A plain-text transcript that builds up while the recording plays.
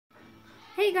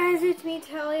Hey guys, it's me,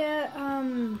 Talia.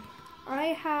 I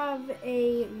have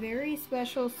a very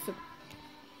special.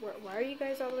 Why are you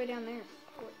guys all the way down there?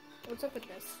 What's up with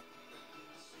this?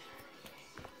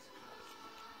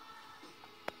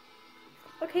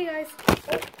 Okay, guys.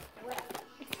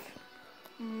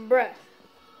 Bruh.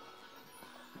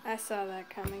 I saw that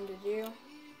coming, did you?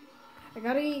 I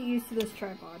gotta get used to this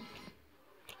tripod.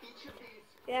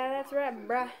 Yeah, that's right,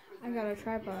 bruh. I got a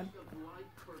tripod.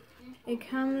 It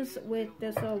comes with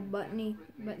this little button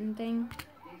thing,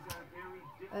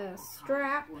 a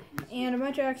strap, and a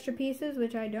bunch of extra pieces,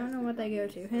 which I don't know what they go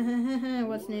to.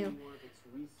 What's new?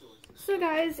 So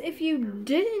guys, if you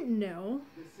didn't know,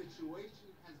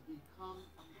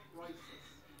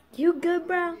 you good,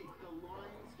 bro?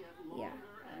 Yeah,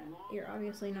 you're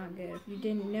obviously not good. If you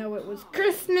didn't know it was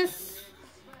Christmas.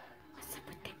 What's up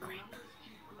with that crap?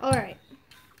 Alright,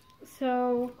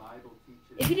 so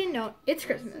if you didn't know, it's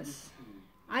Christmas.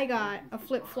 I got a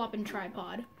flip-flopping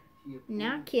tripod.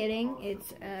 Not kidding.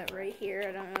 It's right here.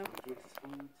 I don't know.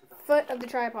 Foot of the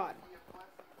tripod.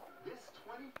 This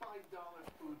 $25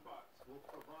 food box will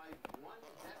provide one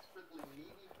desperately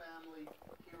needy family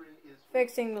here in Israel.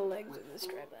 Fixing the legs of this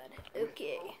tripod.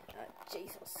 Okay.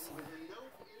 Jesus.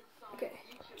 Okay.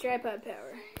 Tripod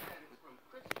power.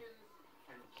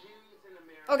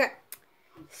 Okay.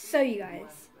 So you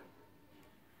guys,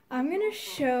 I'm going to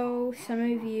show some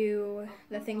of you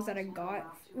the things that I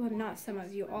got. Well, not some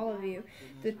of you, all of you.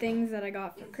 The things that I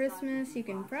got for Christmas. You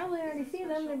can probably already see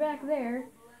them. They're back there.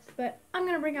 But I'm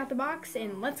going to bring out the box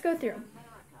and let's go through them.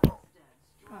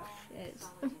 Oh, shit.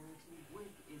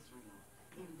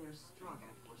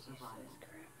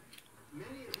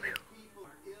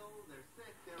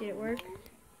 Did it work?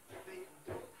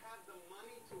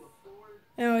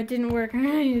 No, it didn't work. I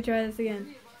need to try this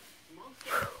again.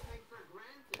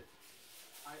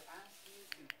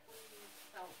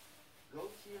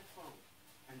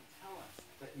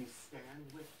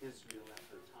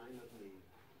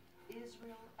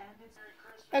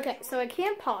 Okay, so I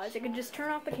can't pause. I can just turn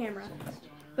off the camera.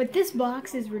 But this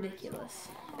box is ridiculous.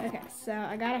 Okay, so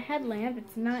I got a headlamp.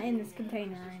 It's not in this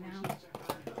container right now.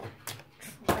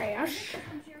 Trash.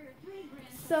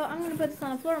 So I'm going to put this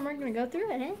on the floor and we're going to go through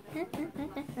it.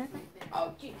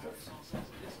 Oh, Jesus.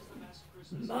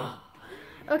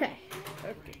 Okay.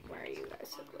 Okay, why are you guys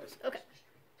so close? Okay.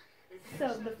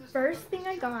 So the first thing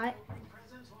I got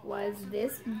was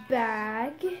this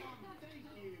bag.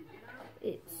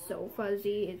 It's so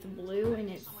fuzzy, it's blue, and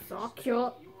it's so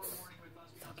cute.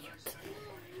 So cute.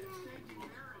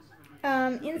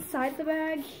 Inside the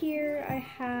bag here,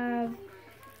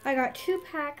 I got 2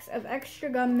 packs of extra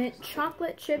gum mint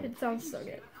chocolate chip. It sounds so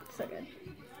good, so good.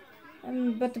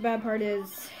 But the bad part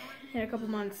is, in a couple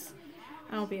months,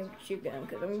 I won't be able to chew gum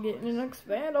because I'm getting an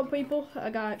expandable, people. I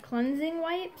got cleansing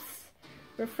wipes,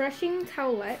 refreshing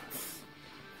towelettes,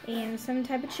 and some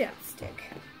type of chapstick.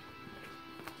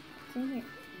 In here.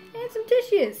 And some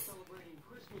tissues.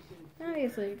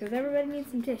 Obviously, because everybody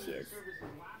needs some tissues.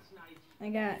 I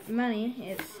got money.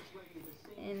 It's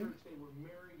in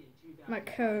my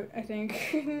coat, I think.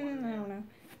 I don't know.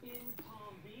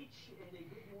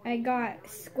 I got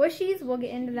squishies. We'll get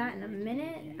into that in a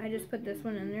minute. I just put this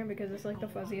one in there because it's like the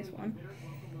fuzziest one.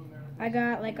 I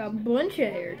got like a bunch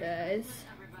of hair ties.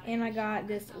 And I got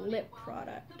this lip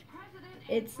product.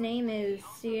 Its name is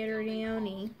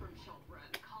Sierrione.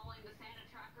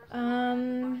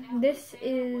 This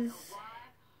is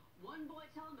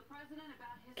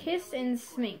Kiss and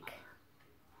Smink.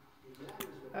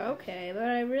 Okay, but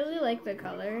I really like the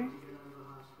color.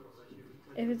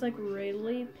 If it's like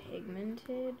really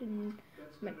pigmented and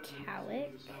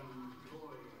metallic.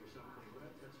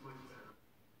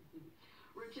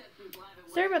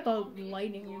 Sorry about the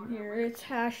lighting in here. It's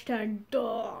hashtag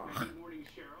dog.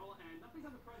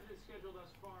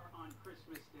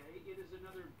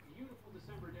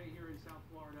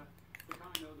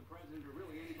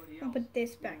 I'll put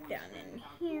this back down in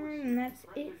here, and that's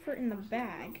it for in the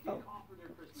bag. Oh,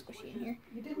 squishy in here.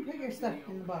 You didn't put your stuff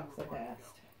in the box like I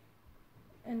asked.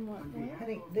 And what? I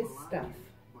think this stuff.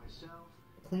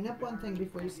 Clean up one thing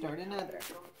before you start another.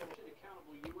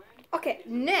 Okay,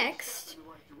 next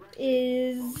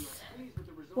is,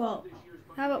 well,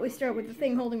 how about we start with the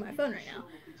thing holding my phone right now?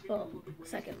 Well,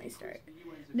 secondly start.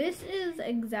 This is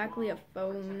exactly a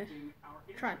phone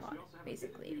tripod,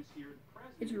 basically.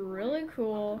 It's really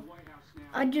cool.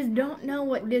 I just don't know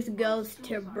what this goes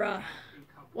to, bruh.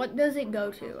 What does it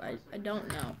go to? I don't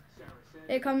know.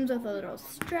 It comes with a little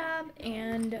strap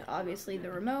and obviously the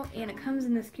remote, and it comes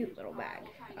in this cute little bag.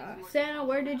 Santa,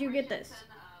 where did you get this?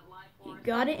 He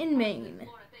got it in Maine.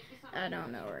 I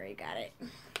don't know where he got it.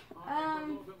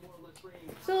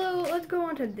 So let's go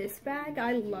on to this bag.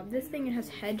 I love this thing. It has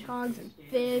hedgehogs and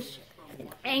fish and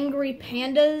angry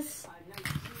pandas.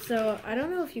 So I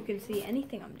don't know if you can see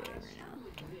anything I'm doing right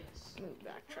now. Move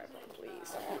back, tripod,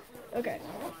 please. Okay.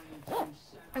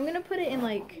 I'm gonna put it in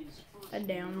like a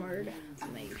downward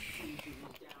mesh.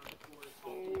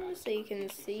 So you can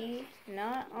see,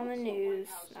 not on the news.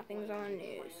 Nothing's on the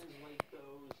news.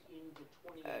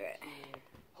 Okay.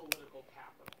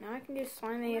 Now I can do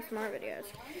slime ASMR videos.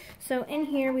 So in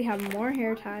here we have more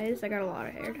hair ties. I got a lot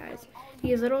of hair ties.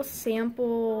 These little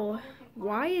sample.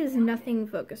 Why is nothing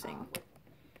focusing?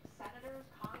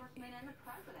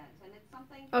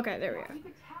 Okay, there we go.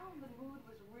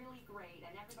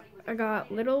 I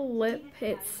got little lip.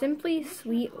 It's Simply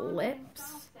Sweet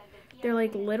lips. They're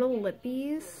like little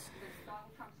lippies.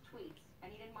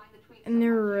 And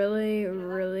they're really,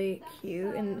 really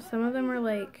cute. And some of them are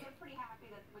like,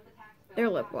 they're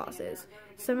lip glosses.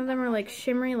 Some of them are like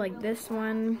shimmery, like this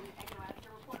one.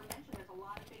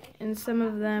 And some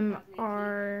of them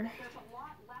are,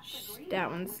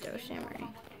 that one's still shimmery.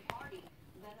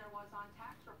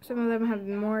 Some of them have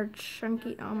more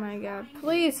chunky, oh my god,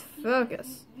 please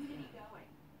focus.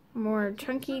 More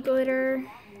chunky glitter.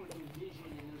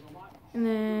 And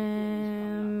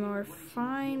then more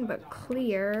fine but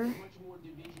clear.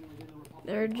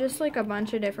 They're just like a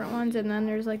bunch of different ones, and then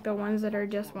there's like the ones that are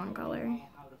just one color,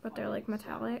 but they're like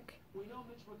metallic.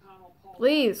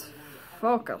 Please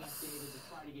focus.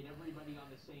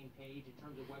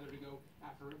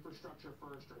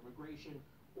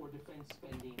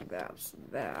 That's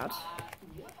that.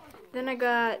 Then I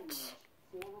got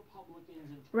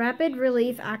Rapid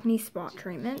Relief Acne Spot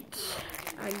Treatment.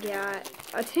 I got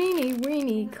a teeny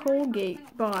weeny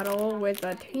Colgate bottle with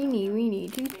a teeny weeny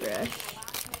toothbrush.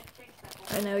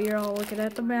 I know you're all looking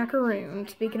at the macaroon.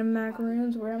 Speaking of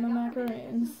macaroons, where are my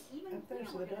macaroons?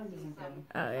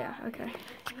 Oh yeah, okay.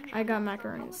 I got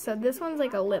macaroons. So this one's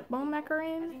like a lip balm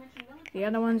macaroon. The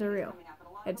other ones are real.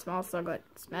 It smells so good.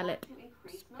 Smell it.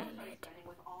 Smell it.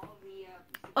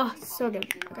 Oh, so good.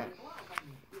 Okay.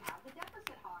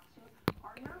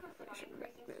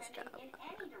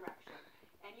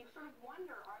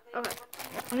 Okay.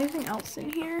 Anything else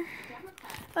in here?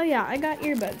 Oh yeah, I got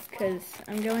earbuds because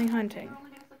I'm going hunting.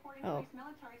 Oh.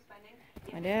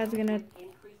 My dad's gonna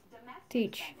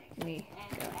teach me.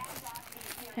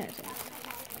 Hunting.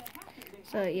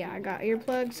 So yeah, I got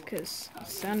earplugs because the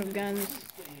sound of guns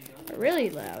are really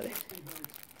loud.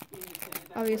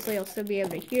 Obviously I'll still be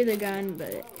able to hear the gun,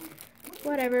 but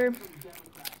whatever.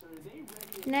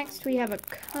 Next we have a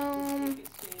comb.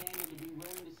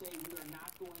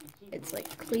 It's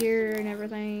like clear and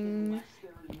everything.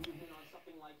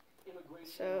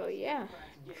 So yeah,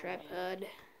 tripod.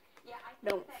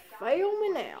 Don't fail me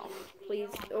now, please.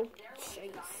 Oh,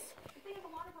 jeez.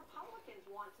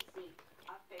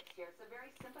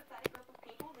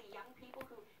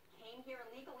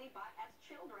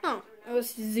 Oh, it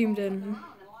was zoomed in.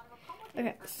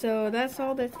 Okay, so that's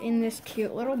all that's in this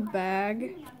cute little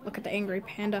bag. Look at the angry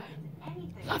panda.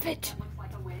 Love it.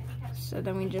 So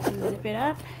then we just zip it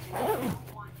up.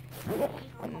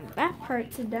 And that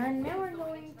part's done. Now we're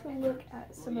going to look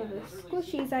at some of the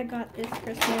squishies I got this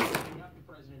Christmas.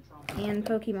 And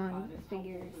Pokemon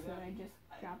figures that I just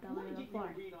dropped all over the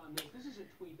floor.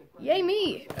 Yay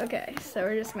me! Okay, so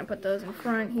we're just going to put those in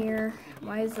front here.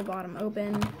 Why is the bottom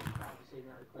open?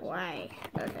 Why?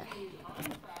 Okay.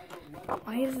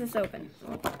 Why is this open?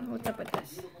 What's up with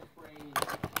this?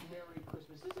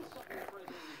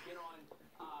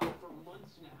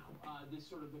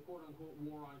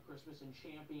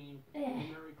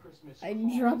 I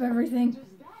drop everything.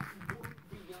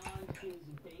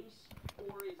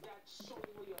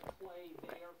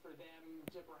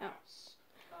 Oh.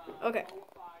 Okay.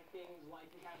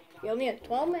 You only have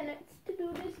 12 minutes to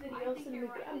do this video, so we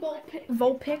grab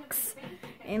Vulpix,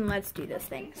 and let's do this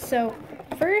thing. So,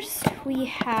 first we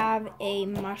have a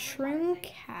mushroom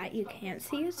cat. You can't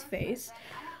see his face.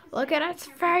 Look at its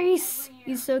face!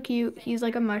 He's so cute. He's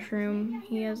like a mushroom.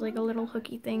 He has like a little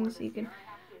hooky thing, so you can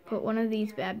put one of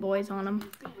these bad boys on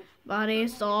him. But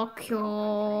he's so cute.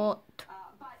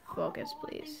 Focus,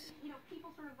 please.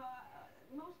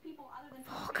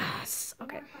 Focus.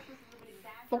 Okay.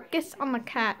 Focus on the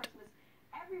cat.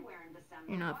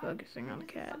 You're not focusing on the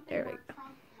cat. There we go.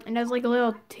 It has like a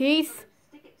little teeth.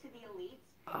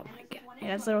 Oh my god. It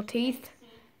has little teeth.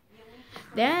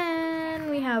 Then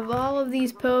we have all of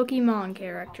these Pokemon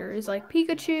characters like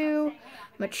Pikachu,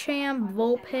 Machamp,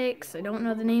 Vulpix. I don't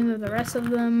know the name of the rest of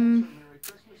them.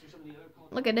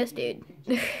 Look at this dude.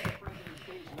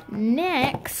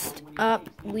 Next up,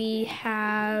 we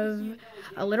have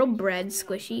a little bread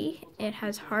squishy. It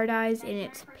has hard eyes and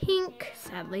it's pink,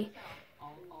 sadly.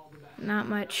 Not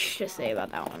much to say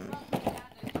about that one.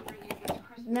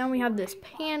 Now we have this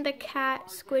panda cat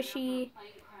squishy.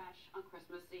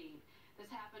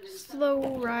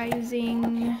 Slow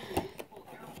rising.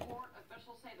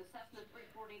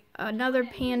 Another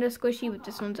panda squishy, but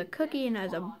this one's a cookie and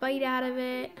has a bite out of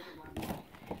it.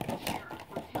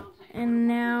 And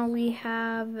now we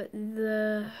have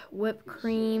the whipped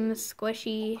cream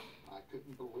squishy.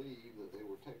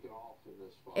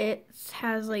 It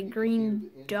has like green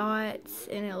dots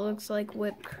and it looks like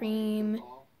whipped cream.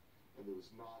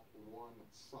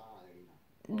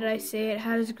 Did I say it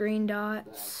has green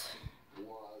dots?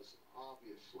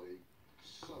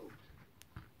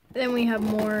 Then we have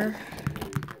more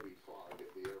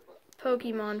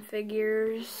Pokemon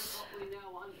figures.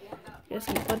 Just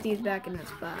gonna put these back in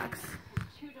this box.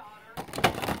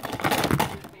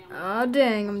 Aw,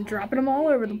 dang, I'm dropping them all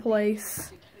over the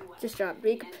place. Just dropped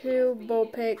Pikachu,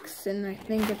 Vulpix, and I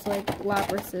think it's like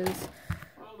Lapras's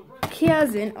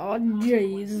cousin. Aw,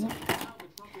 jeez.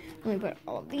 Let me put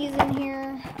all of these in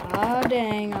here. Aw,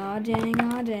 dang, aw, dang,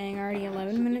 aw, dang. Already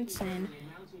 11 minutes in.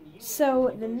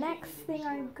 So, the next thing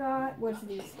I got was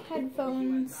these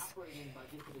headphones.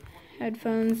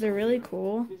 They're really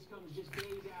cool.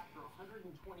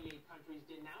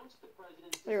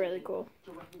 They're really cool.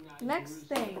 Next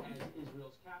thing,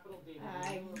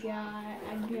 I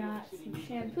got some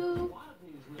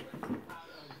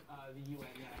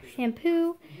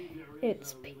shampoo.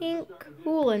 It's pink,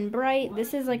 cool, and bright.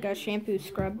 This is like a shampoo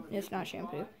scrub. It's not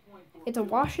shampoo. It's a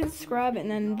wash and scrub,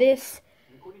 and then this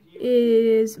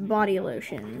is body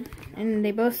lotion. And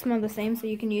they both smell the same, so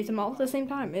you can use them all at the same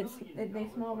time. They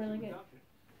smell really good.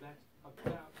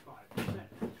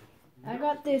 I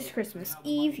got this Christmas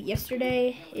Eve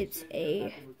yesterday. It's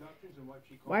a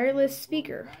wireless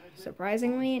speaker.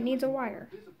 Surprisingly, it needs a wire.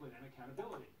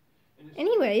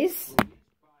 Anyways,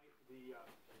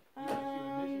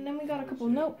 then we got a couple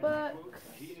notebooks.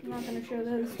 I'm not going to show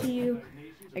those to you.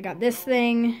 I got this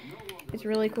thing. It's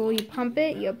really cool. You pump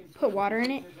it. You put water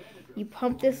in it. You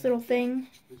pump this little thing.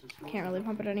 Can't really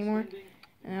pump it anymore.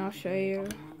 And I'll show you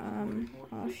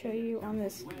on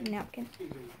this napkin.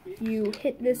 You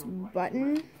hit this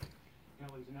button.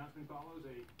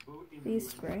 Please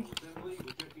spray.